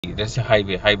That's a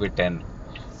highway 10.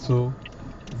 So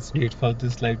let's wait for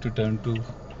this light to turn to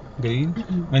green.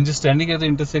 When you're standing at the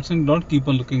intersection, don't keep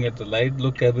on looking at the light.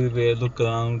 Look everywhere, look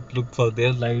around, look for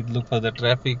their light, look for the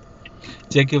traffic.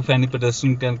 Check if any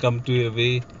pedestrian can come to your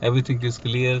way. Everything is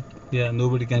clear. Yeah,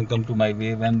 nobody can come to my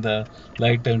way when the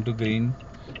light turn to green.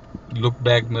 Look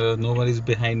back mirror, no one is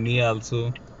behind me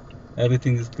also.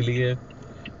 Everything is clear.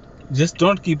 Just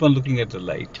don't keep on looking at the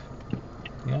light.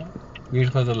 Yeah. Wait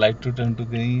for the light to turn to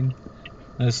green.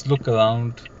 Just look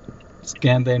around.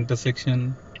 Scan the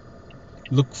intersection.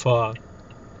 Look far.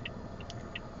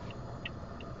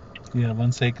 Yeah,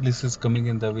 one cyclist is coming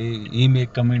in the way. He may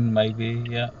come in my way.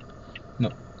 Yeah.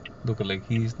 No. Look like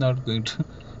he is not going to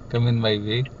come in my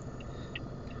way.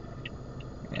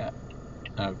 Yeah.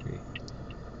 Okay.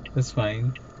 That's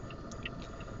fine.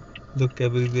 Look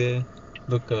everywhere.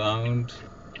 Look around.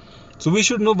 So we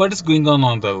should know what is going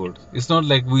on the road. It's not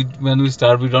like when we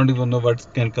start we don't even know what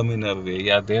can come in our way.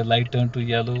 Yeah, their light turned to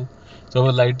yellow, so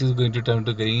our light is going to turn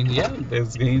to green. Yeah,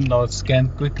 there's green. Now scan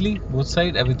quickly both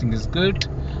sides. Everything is good.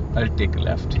 I'll take a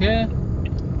left here.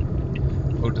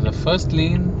 Go to the first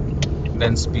lane,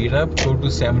 then speed up. Go to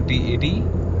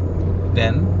 70-80,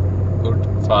 then go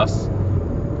fast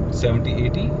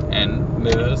 70-80 and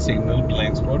mirror signal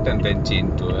blind spot and then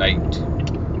change to right.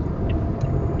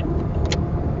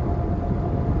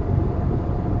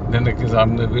 Then the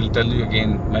examiner will tell you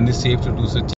again when it's safe to do such.